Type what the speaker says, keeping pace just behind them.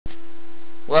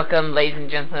Welcome, ladies and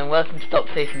gentlemen, welcome to Stop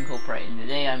Safe Incorporated.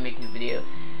 Today I'm making a video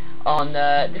on,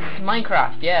 this is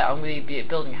Minecraft. Yeah, I'm going to be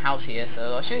building a house here,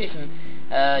 so I'll show you some,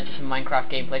 just some Minecraft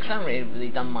gameplay, because I haven't really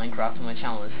done Minecraft on my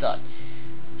channel as such.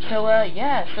 So,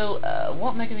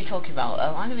 what am I going to be talking about?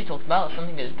 I'm going to be talking about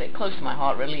something that's a bit close to my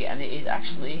heart, really, and it is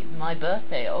actually my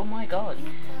birthday. Oh my god.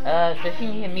 So if you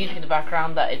can hear music in the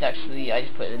background, that is actually, I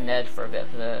just put it in there for a bit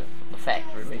of the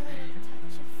effect, really.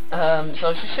 So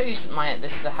I'll just show you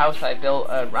this is the house I built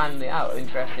randomly out of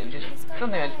interest. It was just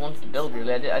something I just wanted to build,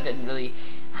 really. I didn't really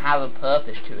have a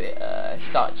purpose to it as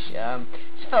such.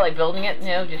 Just felt like building it, you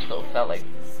know, just sort of felt like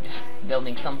just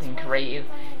building something creative.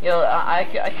 You know, I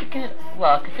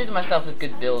consider myself a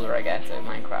good builder, I guess, at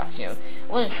Minecraft. You know,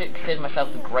 I wouldn't consider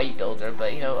myself a great builder,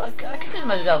 but, you know, I consider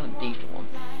myself a decent one.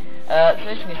 So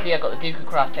as you can see, I've got the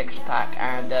Duke-Craft texture pack,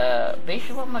 and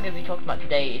basically what I'm going to be talking about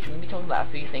today is I'm going to be talking about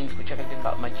a few things which I'm going to do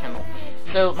about my channel.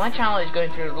 So my channel is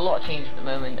going through a lot of changes at the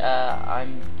moment.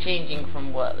 I'm changing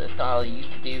from what the style I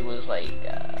used to do was like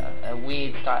a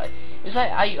weird style. It was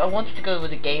like I wanted to go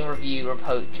with a game review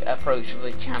approach with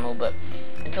the channel, but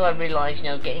until I realised, you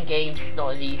know, getting games is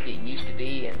not as easy as it used to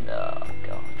be, and oh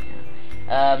god,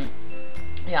 yeah.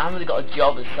 Yeah, I haven't really got a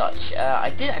job as such.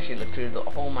 I did actually look through the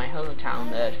whole my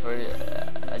hometown for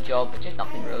a job, but just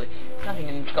nothing really. There's nothing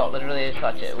in Scotland really as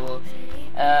such. It will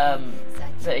that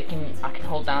I can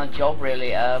hold down a job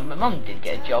really. My mum did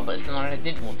get a job, but it's something I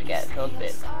didn't want to get, so it's a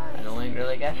bit annoying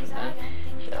really, I guess.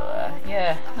 So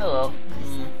yeah, oh well,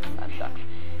 that sucks.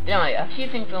 But anyway, a few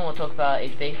things I want to talk about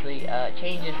is basically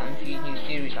changes and a few new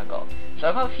series I got. So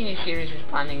I've got a few new series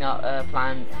planned,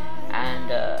 and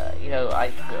you know,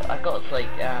 I've got like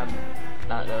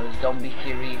those zombie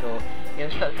series, or you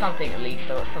know, something at least,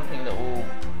 or something that will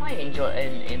might enjoy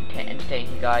and entertain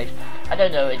you guys. I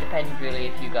don't know. It depends really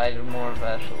if you guys are more of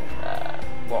a sort of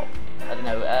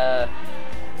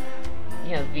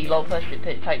you know, vlog person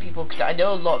type people, because I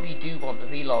know a lot of you do want the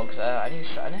vlogs. I know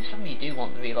some of you do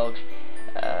want the vlogs.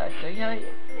 So you know,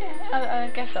 yeah,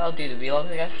 I guess I'll do the vlogs.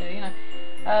 I guess, you know,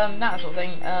 that sort of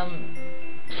thing.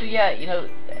 So yeah, you know,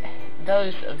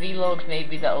 those vlogs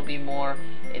maybe that'll be more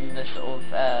in the sort of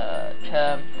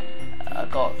term. I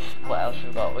got, what else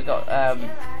we got? We got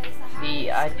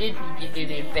I did do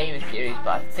the Infamous series,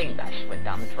 but I think that just went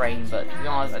down the drain. But to be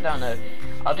honest, I don't know.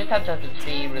 I'll just have to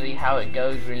see really how it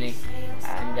goes really,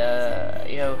 and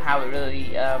you know, how it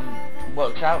really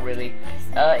works out really.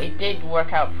 It did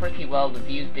work out pretty well. The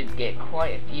views did get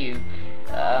quite a few.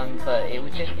 But they were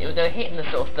hitting the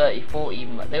sort of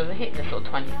 30-40, they were hitting the sort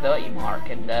of 20-30 mark,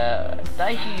 and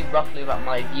that's usually roughly about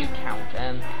my view count,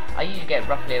 and I usually get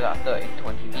roughly about 30 to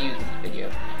 20 views in this video,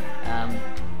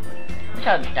 which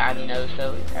I understand, you know,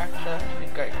 so that's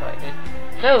been great, quite good.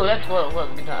 So that's what we're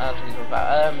going to talk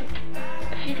about. A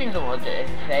few things I wanted to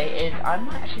say is I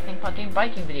might actually think about doing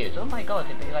biking videos. Oh my god,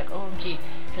 it'd be like, OMG.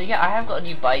 So yeah, I have got a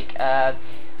new bike.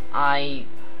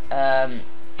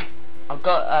 I've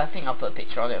got, I think I'll put a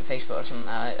picture on it on Facebook or something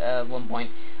at one point,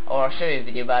 or I'll show you a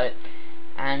video about it.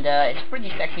 And it's a pretty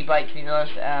sexy bike, to be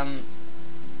honest.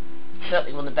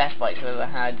 Certainly one of the best bikes I've ever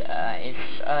had.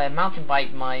 It's a mountain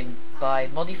bike by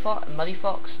Mudfox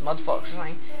or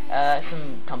something.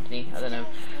 Some company, I don't know.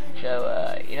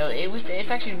 So you know, it's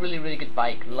actually a really good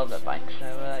bike. Love that bike.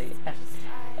 So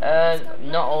yeah.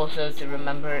 Not also to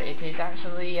remember, it is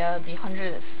actually the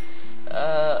 100th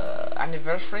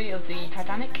anniversary of the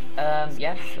Titanic.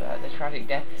 Yes, the tragic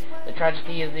death, the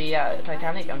tragedy of the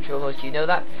Titanic. I'm sure most of you know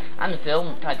that, and the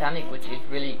film Titanic, which is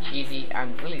really cheesy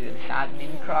and really sad and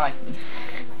made me cry.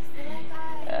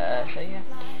 So yeah,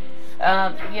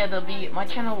 yeah, there'll be, my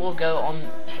channel will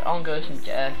undergo some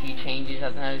few changes. I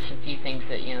don't know, some few things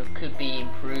that, you know, could be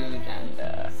improved, and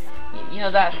you know,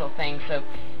 that sort of thing. So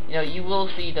you know, you will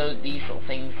see these sort of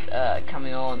things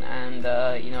coming on, and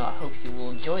you know, I hope you will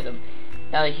enjoy them.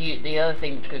 Now, the other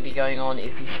thing that's going to be going on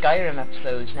is the Skyrim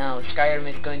episodes. Now, Skyrim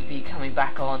is going to be coming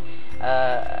back on.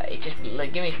 It just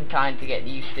like, give me some time to get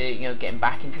used to, you know, getting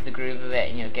back into the groove of it,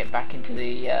 and, you know, get back into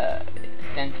the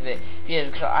sense of it. Yeah,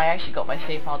 because I actually got my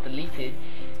save file deleted,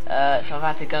 so I've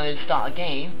had to go and start a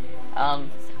game.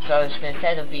 So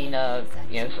instead of being a,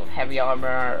 you know, sort of heavy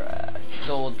armor,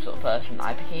 sword sort of person,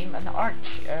 I became a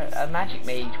magic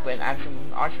mage when I'm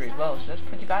from archery as well. So that's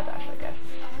pretty badass, I guess.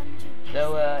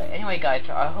 So anyway, guys,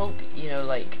 I hope, you know,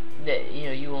 like that, you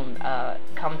know, you will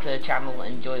come to the channel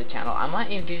and enjoy the channel. I might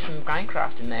even do some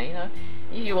Minecraft in there, you know.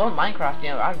 If you want Minecraft, you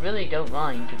know, I really don't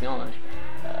mind, to be honest.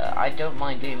 I don't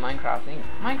mind doing Minecraft. I think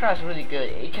Minecraft's really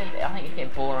good. It just, I think it's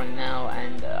getting boring now,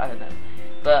 and I don't know.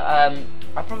 But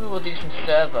I probably will do some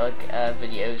server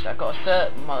videos. I've got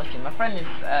a my friend is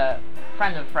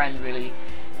friend of a friend really.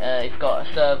 He's got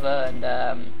a server, and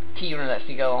Kieran lets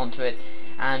me go onto it,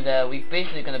 and we're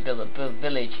basically going to build a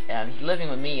village. He's living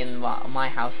with me in my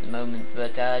house at the moment,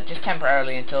 but just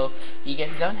temporarily until he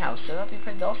gets his own house, so that'll be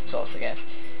pretty awesome sauce, I guess.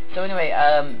 So anyway,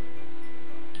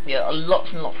 yeah,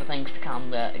 lots and lots of things to come,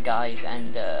 guys,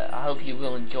 and I hope you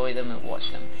will enjoy them and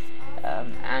watch them.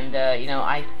 You know,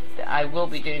 I will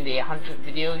be doing the 100th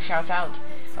video shout out,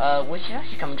 which is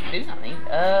actually coming soon, I think.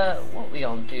 What are we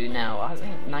on to now? I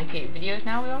think 98 videos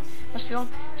now we are, must be on.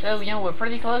 So, you know, we're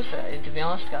pretty close, to be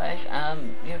honest, guys.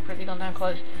 You know, pretty gone down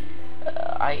close.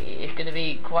 It's going to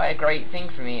be quite a great thing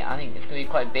for me. I think it's going to be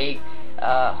quite big.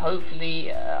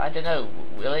 Hopefully, I don't know,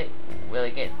 will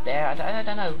it get there? I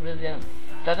don't know, really don't.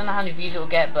 So I don't know how many views it will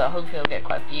get, but hopefully it'll get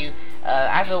quite a few.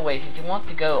 As always, if you want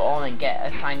to go on and get a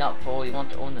sign up for, you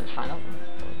want to sign up.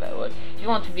 If you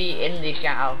want to be in the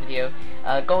shout out video,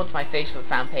 go onto my Facebook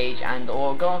fan page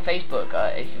or go on Facebook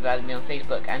if you've added me on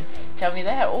Facebook and tell me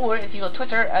there. Or if you got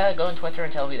Twitter, go on Twitter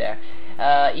and tell me there.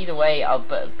 Either way,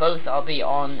 both I'll be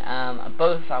on.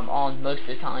 Both I'm on most of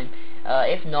the time.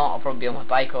 If not, I'll probably be on my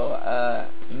bike or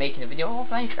making a video or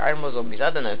playing Skyrim or Zombies. I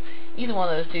don't know. Either one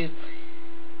of those two.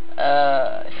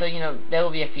 So you know, there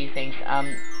will be a few things.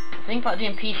 Think about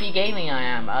doing PC gaming.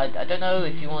 I don't know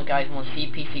if you guys want to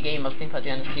see PC game. I was thinking about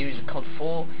doing a series of COD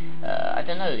 4. I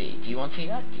don't know. Do you want to see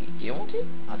that? Do you want to?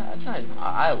 I don't know.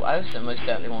 I also most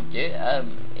certainly want to do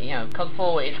it. You know, COD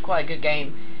 4 is quite a good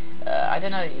game. I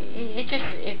don't know.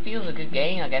 It feels a good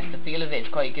game. I guess the feel of it is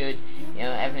quite good. You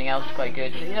know, everything else is quite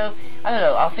good. So you know, I don't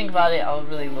know. I'll think about it. I'll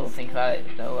really will think about it.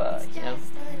 So you know,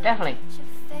 definitely.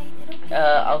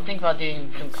 I'll think about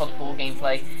doing some COD 4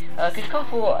 gameplay, because COD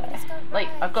 4, like,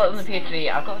 I've got it on the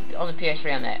PS3, I've got it on the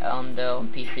PS3 on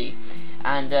PC,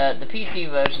 and the PC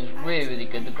version is really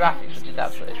good. The graphics are just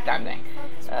absolutely outstanding.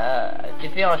 To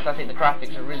be honest, I think the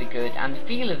graphics are really good, and the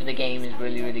feel of the game is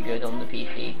really good on the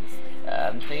PC.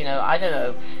 So you know, I don't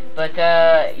know, but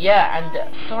yeah, and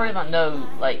sorry about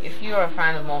like, if you're a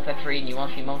fan of Modern Warfare 3 and you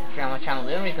want to see Modern Warfare 3 on my channel,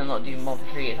 the only reason I'm not doing Modern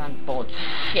Warfare 3 is I'm bored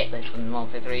shitless from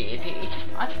Modern Warfare 3.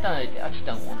 I just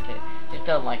don't want it. Just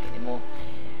don't like it anymore.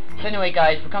 So anyway,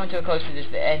 guys, we're coming to a close to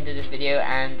the end of this video,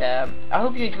 and I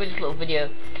hope you enjoyed this little video.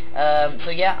 So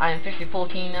yeah, I am officially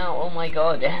 14 now. Oh my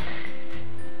god.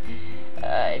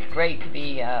 It's great to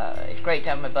be. It's great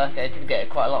to have my birthday. I did get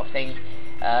quite a lot of things.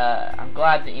 I'm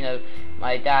glad that, you know,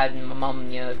 my dad and my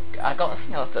mum, you know, I got,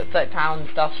 you know, £30 and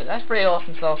stuff, so that's pretty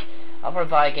awesome stuff. I'll probably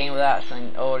buy a game with that,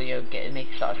 or, you know,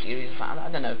 make a start series or something,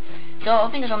 I don't know. So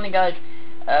I'll think of something, guys.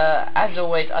 As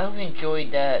always, I hope you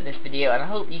enjoyed this video, and I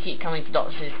hope you keep coming to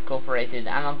Dr. Six Incorporated,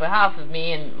 and on behalf of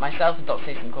me and myself and Dr.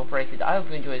 Six Incorporated, I hope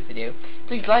you enjoyed this video.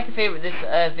 Please like and favorite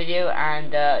this video,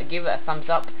 and give it a thumbs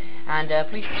up. And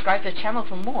please subscribe to the channel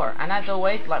for more. And as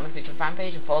always, like my Facebook fan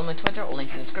page and follow my Twitter, all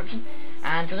links in the description.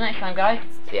 And until next time, guys,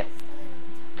 see ya.